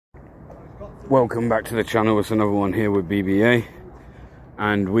Welcome back to the channel. It's another one here with BBA,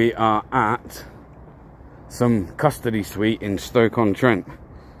 and we are at some custody suite in Stoke-on-Trent.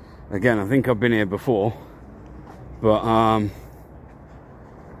 Again, I think I've been here before, but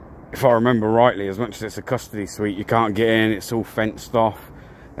if I remember rightly, as much as it's a custody suite, you can't get in. It's all fenced off,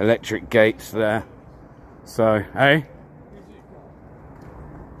 electric gates there. So, hey,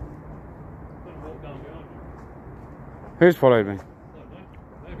 who's followed me?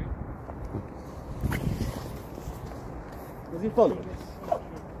 Does he follow us?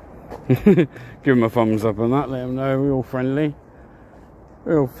 Give him a thumbs up on that, let him know we're all friendly.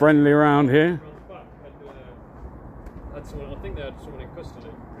 We're all friendly around here. I think they had someone in custody.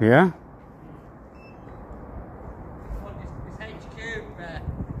 Yeah? It's HQ,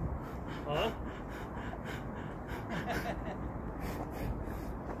 Huh?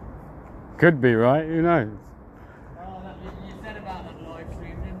 Could be, right? Who knows? Oh, that you said about that live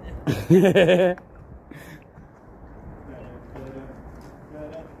stream, didn't you? Yeah.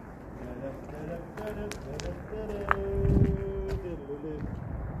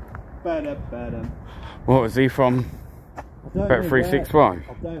 What was he from? Bet 365?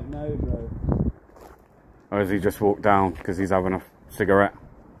 I don't know, bro. Or has he just walked down because he's having a cigarette?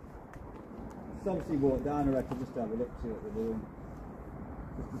 He's obviously walked down, I reckon, just to have a look, see what we're doing.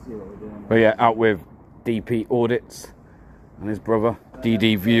 Just to see what we're doing. But yeah, out with DP Audits and his brother,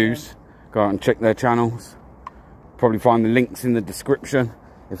 DD Views. Go out and check their channels. Probably find the links in the description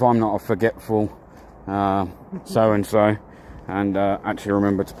if I'm not a forgetful so-and-so. And actually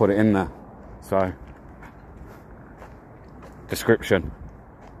remember to put it in there. So, description.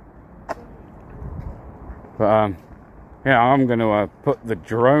 But yeah, I'm going to put the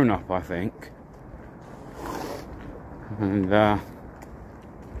drone up, I think. And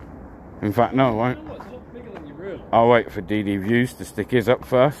in fact, no, I won't. It's a lot bigger than you realise. I'll wait for DD Views to stick his up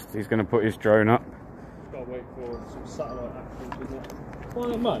first. He's going to put his drone up. Just got to wait for some satellite action, isn't it? Well,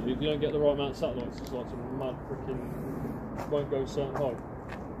 they're mad. If you don't get the right amount of satellites, it's like some mad freaking won't go a certain height.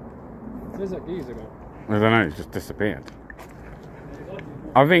 Where's that geezer gone? I don't know, he's just disappeared.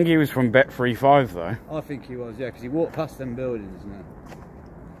 I think he was from Bet 35 though. I think he was, yeah, because he walked past them buildings, isn't it?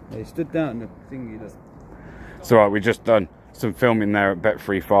 Yeah, he stood down the thing. It's alright, we just done some filming there at Bet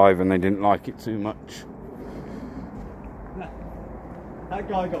 35 and they didn't like it too much. That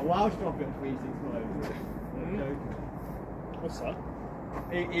guy got Welsh off at 365. What's that?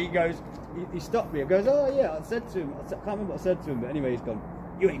 He goes, he stopped me. He goes, oh yeah, I said to him, I can't remember what I said to him, but anyway, he's gone,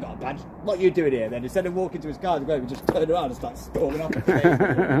 you ain't got a badge. What are you doing here then? Instead of walking to his car to go, he just turned around and started storming off. Do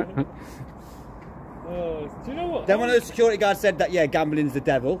you know what? Then one of the security guards said that, yeah, gambling's the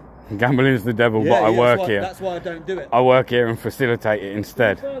devil. Gambling's the devil, Yeah, but I work that's why, here. That's why I don't do it. I work here and facilitate it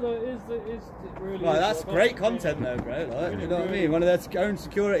instead. Really That's great content though, bro. Like, you know what I mean? One of their own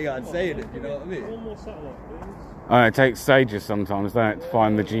security guards saying it, you know what I mean? One more satellite, please. It takes stages sometimes, don't it, to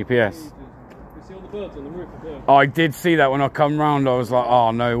find the GPS. You see all the birds on the roof of there? I did see that when I come round. I was like,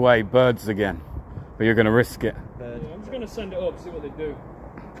 oh no way, birds again. But you're going to risk it. Yeah, I'm just going to send it up, see what they do.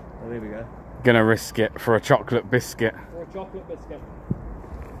 Oh, there we go. Going to risk it for a chocolate biscuit. Or a chocolate biscuit.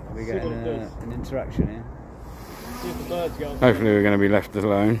 Are we See getting what it does. an interaction here? See if the birds go. Hopefully we're going to be left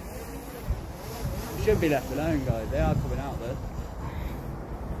alone. We shouldn't be left alone, guys. They are coming out though.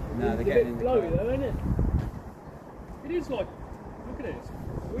 No, they're getting in the blowy car. though, isn't it? It is like, look at it, it's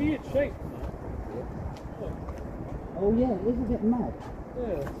weird shape, man. Oh yeah, it is a bit mad.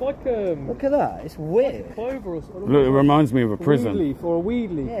 Yeah, it's like Look at that, it's weird. clover or something. Look, it reminds me of a Weed prison. leaf or a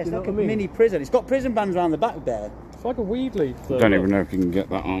weed leaf. Yeah, it's you know like what a I mean? mini prison. It's got prison bands around the back there. It's like a weed leaf. I don't even know if you can get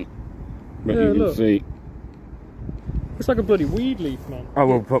that on. But Yeah, you can look. see. It's like a bloody weed leaf, man. I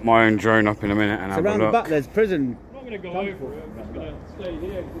will put my own drone up in a minute and So have a around the look. back there's prison. I'm not going to go over it, I'm just going to stay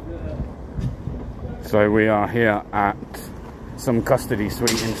here. So we are here at some custody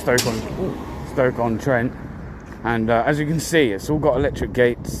suite in Stoke-on-Trent, and as you can see, it's all got electric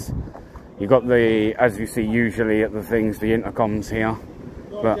gates. You got the, as you see usually at the things, the intercoms here.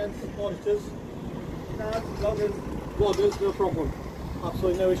 But Vloggers, no problem.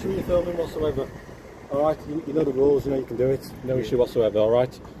 Absolutely no issue with your filming whatsoever. Alright, you know the rules, you know you can do it. No issue whatsoever,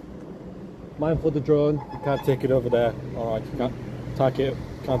 alright? Mindful of the drone, you can't take it over there. Alright, you can't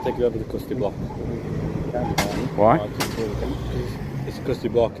take it over the custody block. why? Alright, it's a custody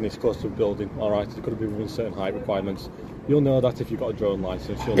block and it's close to a building, alright? It's got to be within certain height requirements. You'll know that if you've got a drone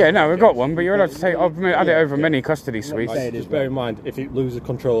license. Yeah, no, we've got one, but you're allowed to take. I've had it over many custody suites. Right, just bear in mind, if you lose the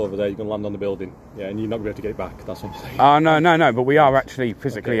control over there, you're going to land on the building. Yeah, and you're not going to be able to get it back. That's what I'm saying. No, but we are actually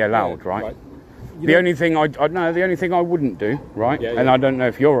physically allowed, right? The only thing the only thing I wouldn't do, right? And I don't know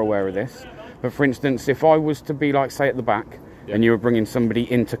if you're aware of this, but for instance, if I was to be like, say, at the back, and you were bringing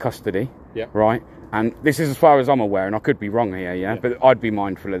somebody into custody, Yeah. right? And this is as far as I'm aware, and I could be wrong here, yeah, but I'd be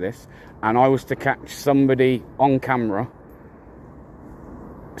mindful of this. And I was to catch somebody on camera,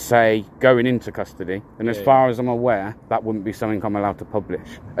 say, going into custody, and as far as I'm aware, that wouldn't be something I'm allowed to publish.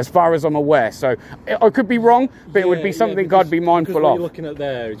 As far as I'm aware, so I could be wrong, but it would be something I'd be mindful what of. you're looking at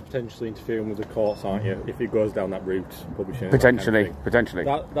there is potentially interfering with the courts, aren't you? If it goes down that route, publishing it, Potentially, that kind of potentially.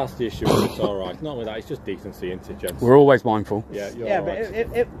 that's the issue. It's all right. Not only that, it's just decency, isn't it, gents? We're always mindful. Yeah, you're Yeah, all but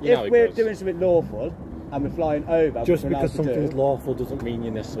right. if we're doing something lawful and we're flying over, Just we're allowed because to do something's it. lawful doesn't mean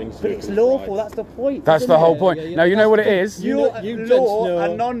you necessarily need to But do it's it, lawful, right? that's the point. That's isn't the whole it? point. Now, you know what it is? You Your gents law know-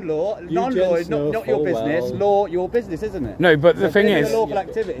 and non-law, you non-law gents is know not your full business. well. Law, your business, isn't it? No, but the So thing if it's is... a lawful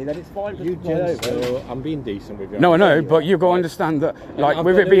activity, then it's fine for You us to fly gents over. know, I'm being decent with you. No, I know, but you've got to understand that, like, I've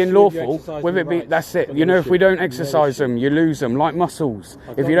with got it no being issue with you lawful, exercising with it your be, rights. that's it. I've You got know, no if we issue. don't No exercise issue. them, you lose them, like muscles. I've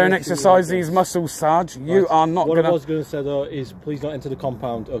If got you no don't issue with exercise that. these muscles, Sarge, you are not What going I to... was going to say though is please don't enter the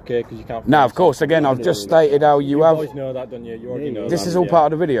compound, okay? Because you can't. No, of course, again, I've just stated how you You have... boys know that, don't you? You already know This that, is all yeah.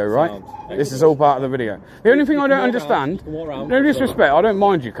 part of the video, right? Sound. This is all part of the video. The only thing I can don't walk understand, around, you can walk around, no it's disrespect, I don't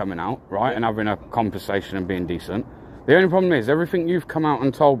mind you coming out, right, and having a conversation and being decent. The only problem is, everything you've come out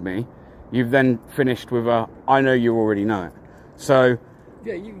and told me, you've then finished with a, I know you already know it. So,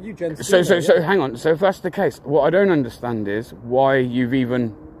 Yeah, you gents. so do that, yeah. hang on, so if that's the case, what I don't understand is why you've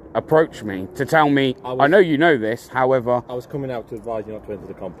even approached me to tell me, I know you know this, however, I was coming out to advise you not to enter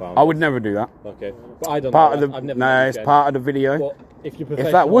the compound. I would never do that. Okay, but I don't Part know. of the, I've never no, met you, it's gents. part of the video. But if you're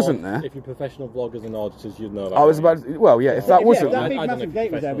If that wasn't there- if you're professional vloggers and auditors, you'd know that. I was about to, well, yeah, if that wasn't if that there. big I don't massive know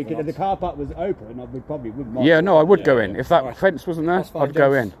gate was there, professionals if the car park was open, we probably wouldn't mind. Yeah, no, I would go in. yeah. If that Alright. fence wasn't there, That's fine, I'd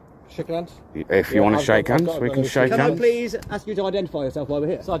go in. gents. Shake hands. If you Yeah, want to I've shake got- I've hands, got we no can issue. shake Can I hands. please ask you to identify yourself while we're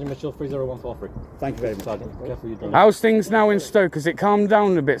here? Sergeant Mitchell, 30143. Thank you very much. Sergeant, careful you drink. How's things now in Stoke? Has it calmed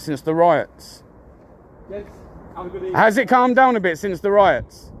down a bit since the riots? Has it calmed down a bit since the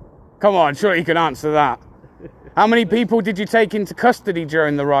riots? Come on, sure you can answer that. How many people did you take into custody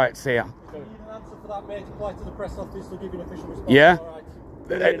during the riots here? You need an answer for that, mate. Apply to the press office. They'll give you an official response. Yeah? All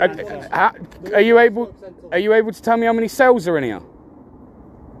right. Are you able to tell me how many cells are in here?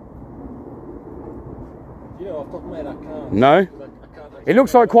 You know, off the top of my head, I can't. No? I can't It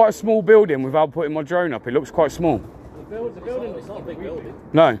looks like quite a small building without putting my drone up. It looks quite small. The building, it's not a big building.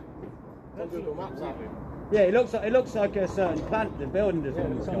 No. On Google Maps, aren't we? Yeah, it looks like a certain plant. The building does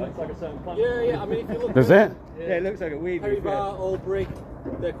look like. like a certain plant. Yeah, I mean, if you look. Does it? Yeah, it looks like a weed. Perry Bar, Old Brick,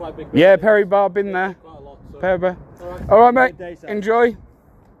 they're quite big. Yeah, Perry Bar, been there. Quite a lot. So. Perry Bar. Alright. All right, mate. Good day, sir. Enjoy.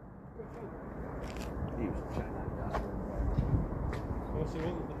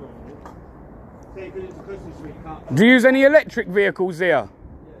 Do you use any electric vehicles here?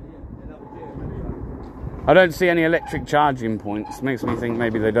 I don't see any electric charging points. Makes me think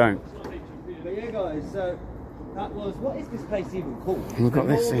maybe they don't. But yeah, guys, so that was, what is this place even called? We've got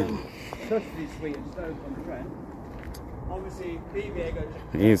The this here. Northern Custody Suite in Stoke-on-Trent. Obviously, BBA goes.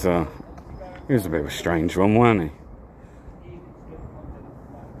 He was a bit of a strange one, weren't he?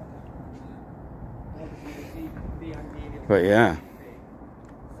 But yeah,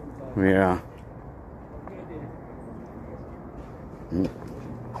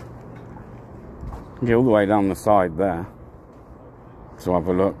 get all the way down the side there to have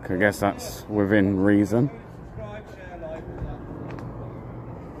a look. I guess that's within reason. Subscribe, share, like, all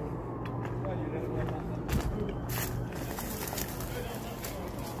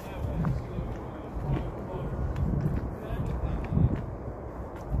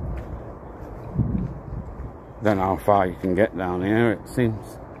Don't know how far you can get down here. It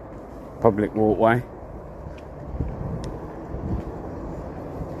seems public walkway.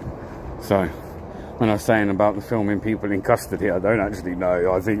 So, when I was saying about the filming people in custody, I don't actually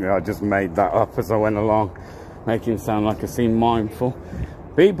know. I think I just made that up as I went along, making it sound like I seem mindful.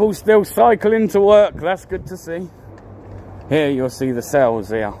 People still cycling to work. That's good to see. Here you'll see the cells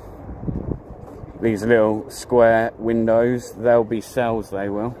here. These little square windows. They'll be cells, they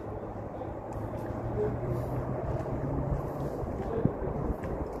will.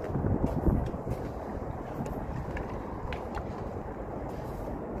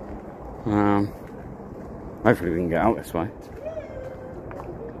 Hopefully we can get out this way.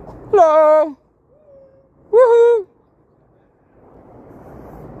 Hello! Woohoo!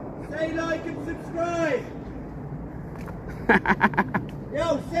 Say like and subscribe!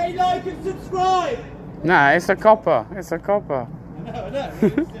 Yo, say like and subscribe! Nah, it's a copper. It's a copper. I know.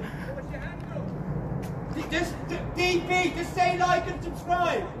 What's your handle? Just, DP, just say like and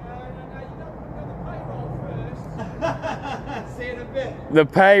subscribe! See you in a bit. The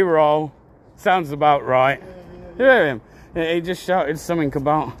payroll. Sounds about right. You hear him? He just shouted something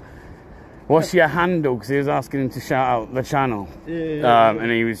about what's your handle? Because he was asking him to shout out the channel.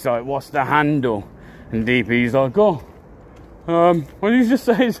 And he was like, what's the handle? And DP's like, oh, what did you just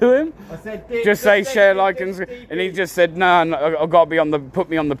say to him? I said, just say share, like, and he just said, no, I've got to be on the, put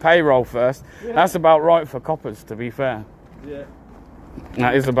me on the payroll first. Yeah. That's about right for coppers, to be fair. Yeah.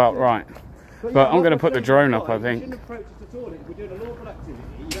 That is about right. But I'm going to put the drone up, I think.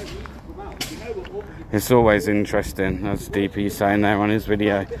 It's always interesting, as DP's saying there on his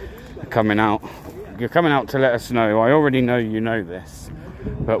video, coming out. You're coming out to let us know. I already know you know this,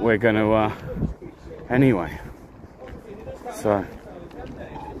 but we're going to, anyway. So.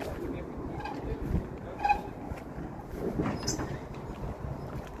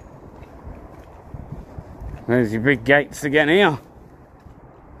 There's your big gates again here.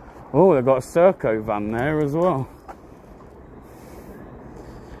 Oh, they've got a Serco van there as well.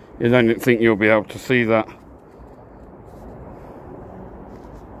 You don't think you'll be able to see that.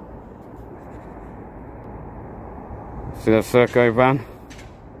 See that Serco van?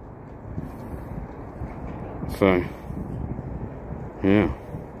 So, yeah.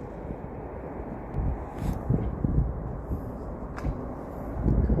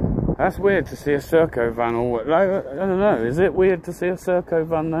 That's weird to see a Serco van, or I don't know, is it weird to see a Serco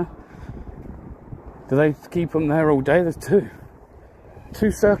van there? Do they keep them there all day? There's two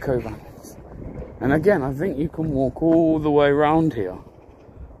Serco vans. And again, I think you can walk all the way around here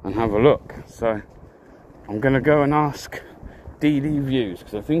and have a look. So I'm going to go and ask DD Views,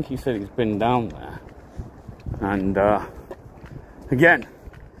 because I think he said he's been down there. And again,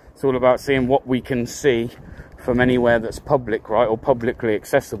 it's all about seeing what we can see from anywhere that's public, right, or publicly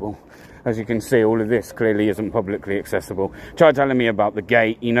accessible. As you can see, all of this clearly isn't publicly accessible. Try telling me about the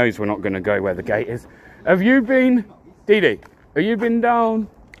gate. He knows we're not going to go where the gate is. Have you been, Didi? Have you been down?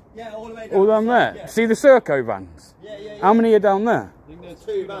 Yeah, all the way down. All down there? Yeah. See the Serco vans? Yeah. How many are down there? I think there's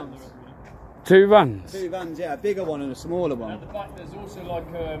 2 vans. 2 vans? 2 vans, yeah. A bigger one and a smaller one. At the back there's also like,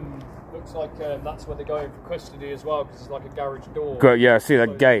 looks like that's where they're going for custody as well, because it's like a garage door. Good, yeah, I see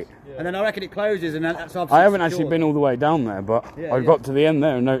that gate. Yeah. And then I reckon it closes, and then that's obviously I haven't actually been all the way down there, but I got to the end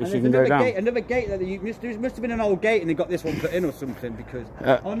there and noticed you can go down. Another gate that there must have been an old gate and they got this one put in or something, because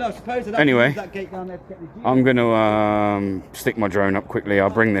oh no, suppose that anyway, that gate down there to get the Jeep. I'm going to stick my drone up quickly. I'll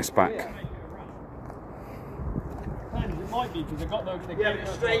bring this back. It might be, because they've got the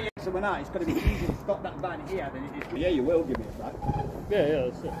straight in someone out. It's got to be easier to stop that van here than it is. Yeah, you will give me a back. Yeah,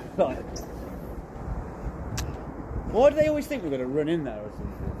 that's it. Right. Why do they always think we're going to run in there or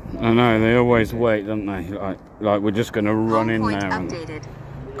something? I know, they always wait, don't they? Like we're just going to run in there. And,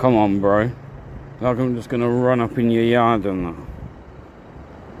 come on, bro. Like I'm just going to run up in your yard and that.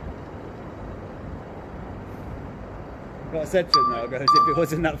 What I said to him though, goes, if it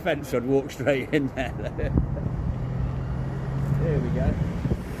wasn't that fence, I'd walk straight in there. Here we go.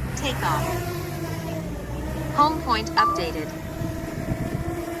 Take off. Home point updated.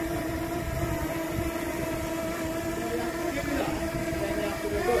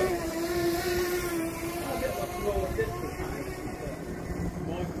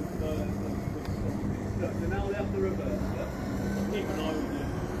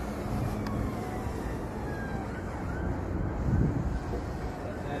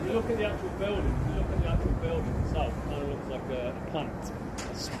 Itself, it kind of looks like a plant,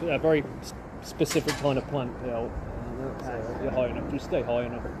 a very specific kind of plant. You're high enough, just stay high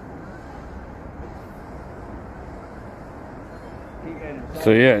enough.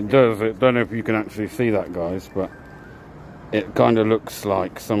 So yeah, it does. I don't know if you can actually see that, guys, but it kind of looks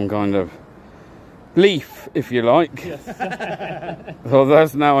like some kind of leaf, if you like. Yes. Well,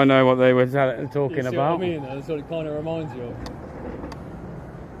 that's now I know what they were talking about. What I mean? That's what it kind of reminds you of.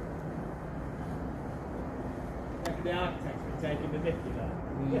 The architects were taking the nifty there.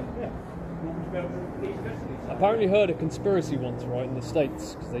 Apparently heard a conspiracy once, right, in the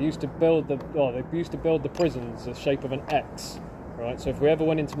States, because they used to build the prisons the shape of an X, right? So if we ever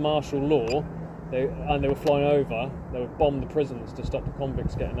went into martial law, they were flying over, they would bomb the prisons to stop the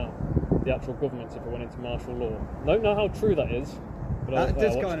convicts getting out. The actual government, if it went into martial law. I don't know how true that is, but I don't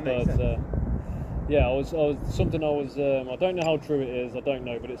know how true it is. I don't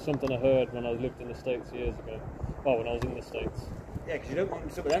know, but it's something I heard when I lived in the States years ago. Oh, when I was in the States. Yeah, because you don't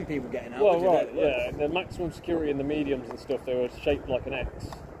want some of them people getting out. Well, right, yeah. The maximum security in the mediums and stuff, they were shaped like an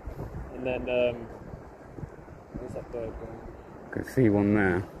X. And then, where's that bird going? I can see one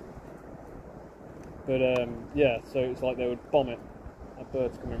there. But, yeah, so it's like they would bomb it. That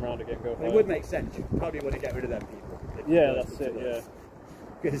bird's coming around again, go. It would make sense. You probably want to get rid of them people. Yeah, that's it, yeah.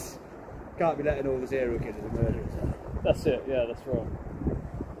 Because you can't be letting all the serial killers and murderers out. That's it, yeah, that's right. I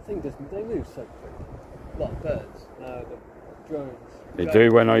think they move so quick. What, birds? No, the drones. They do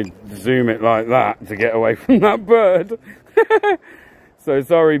when I zoom it like that to get away from that bird. So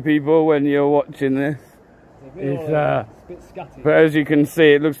sorry people when you're watching this. It's a bit scatty. but as you can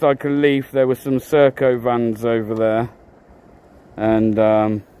see, it looks like a leaf. There were some Serco vans over there, and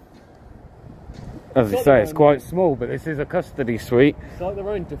as I say, it's quite small, but this is a custody suite. It's like their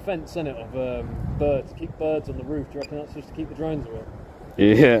own defence, isn't it, of birds. Keep birds on the roof. Do you reckon that's just to keep the drones away?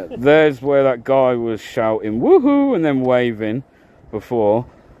 Yeah, there's where that guy was shouting woohoo and then waving before.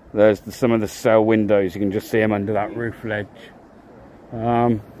 There's some of the cell windows. You can just see him under that roof ledge.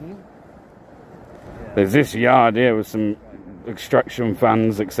 There's this yard here with some extraction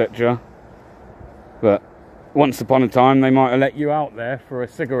fans, etc. But once upon a time, they might have let you out there for a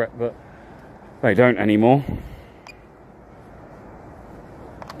cigarette, but they don't anymore.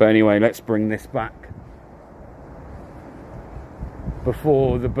 But anyway, let's bring this back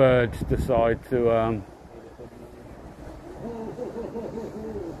before the birds decide to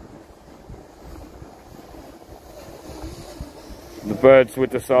the birds were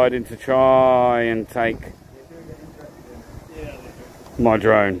deciding to try and take my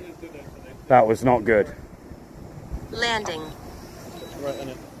drone. That was not good. Landing. Right, isn't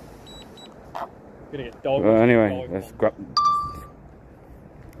it? Gonna get dog. Well, anyway, let's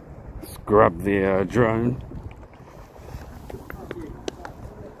grab the drone.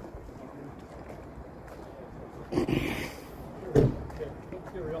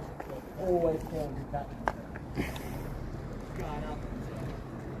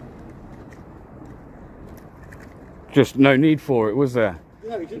 Just no need for it, was there?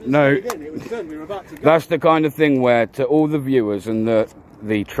 No. It was done. We were about to go. That's the kind of thing where, to all the viewers and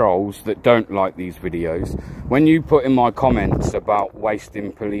the trolls that don't like these videos, when you put in my comments about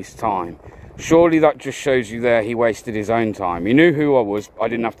wasting police time, surely that just shows you there he wasted his own time. He knew who I was. I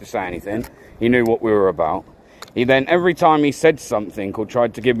didn't have to say anything. He knew what we were about. He then, every time he said something or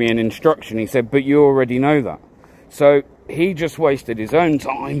tried to give me an instruction, he said, but you already know that. So he just wasted his own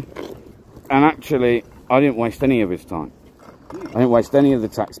time, and actually I didn't waste any of his time. I didn't waste any of the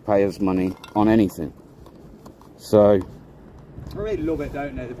taxpayers' money on anything. So I really love it,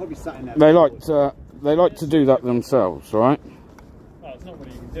 don't they? They're probably sat in there. they like to do that themselves, right? Oh, it's not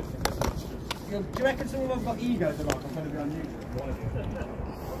really even different, is it? It's just... Do you reckon some of them have got egos that like I'm going to be on YouTube?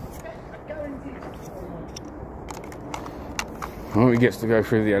 Oh, he gets to go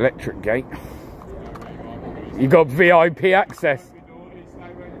through the electric gate. You got VIP access.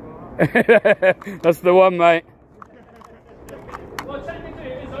 That's the one, mate. Well, technically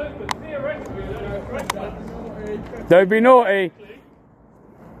it is open. Theoretically, Don't be naughty.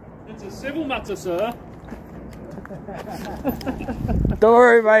 it's a civil matter, sir. Don't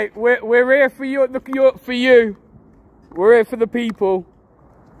worry, mate. We're here for you. For you. We're here for the people.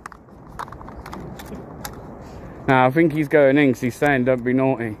 Nah, I think he's going in because he's saying don't be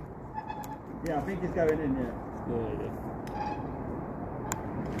naughty. Yeah, I think he's going in, yeah.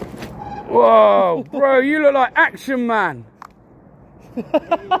 Whoa, bro, you look like Action Man.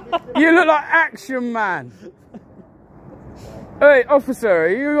 You look like Action Man. Hey, officer, are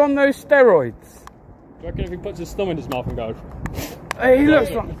you on those steroids? Do you reckon if he puts his thumb in his mouth and goes... Hey, he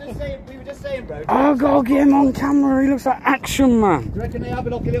looks like... We were just saying, bro. Oh, gotta get him on camera. He looks like Action Man. Do you reckon they have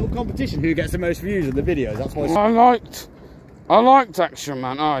like a little competition who gets the most views of the videos? That's why. I liked Action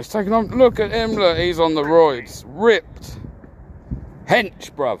Man. Oh, he's taking on. Look at him. Look, he's on the roids, ripped,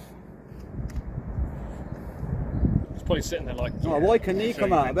 hench, bruv. He's probably sitting there like... Oh, why couldn't he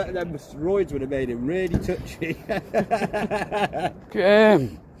come out? I bet them roids would have made him really touchy. Look at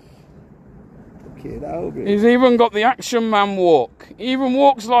him. Kid, Albie. He's even got the Action Man walk. He even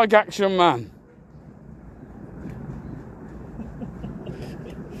walks like Action Man.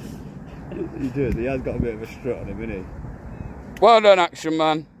 He does. He has got a bit of a strut on him, hasn't he? Well done, Action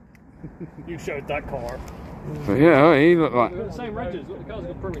Man. You showed that car. But yeah, he looked like... They've got the same regs. Look, the cars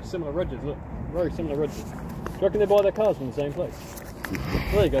have got pretty similar regs. Look, very similar regs. Do you reckon they buy their cars from the same place?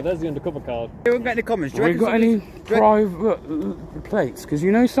 There you go, there's the undercover card. We'll get in the comments. Do you Have we got any private plates? Because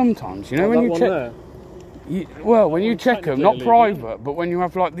you know sometimes, you know when you check... when you check them, not private, but when you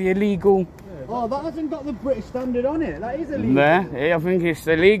have like the illegal... Oh, that hasn't got the British standard on it. That is illegal. There, yeah, I think it's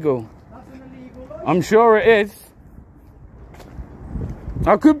illegal. That's an illegal license. I'm sure it is.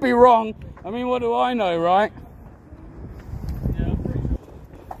 I could be wrong. I mean, what do I know, right? Yeah, I'm pretty sure.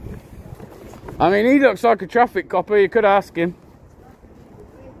 I mean, he looks like a traffic copper. You could ask him.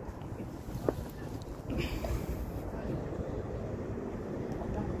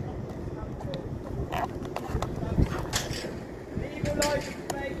 Illegal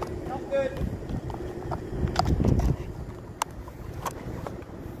license, mate. Not good.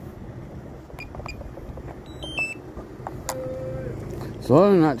 So I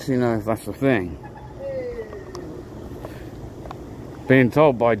don't actually know if that's a thing. Being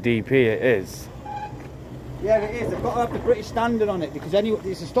told by DP it is. Yeah, it is. They've got to have the British standard on it because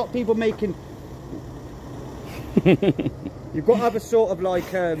it's to stop people making. You've got to have a sort of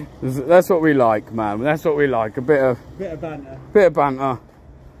like. That's what we like, man. That's what we like. A bit of banter. Bit of banter.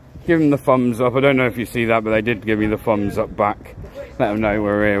 Give them the thumbs up. I don't know if you see that, but they did give me the thumbs up back. Let them know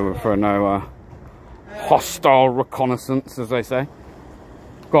we're here for no hostile reconnaissance, as they say.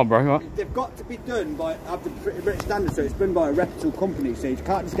 Go on, bro. What? They've got to be done by have the British standard, so it's done by a reputable company. So you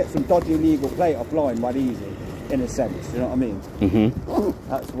can't just get some dodgy illegal plate offline quite easy, in a sense. You know what I mean? Mm-hmm.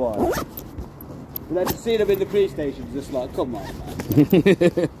 That's why. But then to see them in the police station, just like, come on,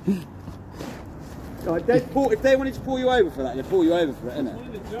 man. Like, if they wanted to pull you over for that, they'd pull you over for it, innit? One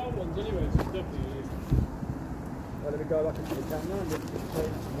of the jail ones anyway, so definitely Well, let me go back into the camera.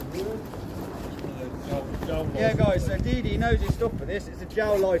 jail Yeah, guys, so Didi knows his stuff for this. It's a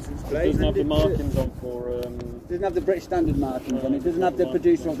jail licence plate. Doesn't have the markings on for... doesn't have the British standard markings on it. Doesn't have the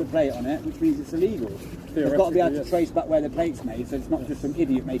producer of the plate on it, which means it's illegal. They've got to be able to trace back where the plate's made, so it's not just some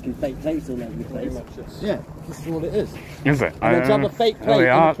idiot making fake plates all over the place. Yeah, this is all it is. Is it? And to have a fake plate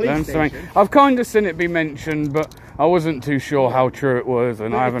in the police station. I've kind of seen it be mentioned, but I wasn't too sure how true it was,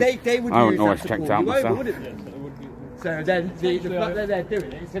 and I haven't always checked out myself. So then the fact that they're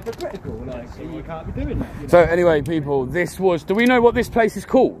doing it is hypocritical. Like, you can't be doing that. You know? So anyway, people, this was... Do we know what this place is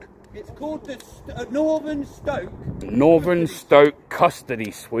called? It's called the Northern Stoke. Northern Stoke Custody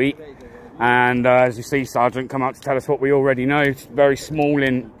Suite. And as you see, Sergeant come out to tell us what we already know. It's very small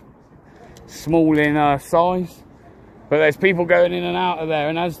in size. But there's people going in and out of there.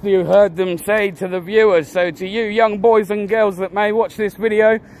 And as you heard them say to the viewers, so to you young boys and girls that may watch this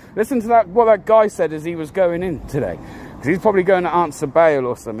video, listen to what that guy said as he was going in today. Because he's probably going to answer bail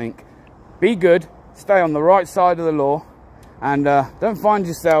or something. Be good, stay on the right side of the law, and don't find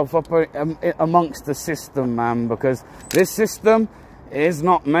yourself up amongst the system, man, because this system is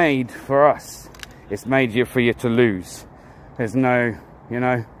not made for us. It's made for you to lose. There's no,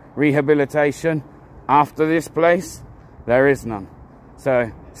 rehabilitation after this place. There is none.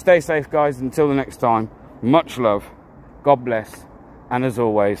 So stay safe, guys. Until the next time, much love, God bless, and as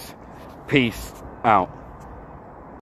always, peace out.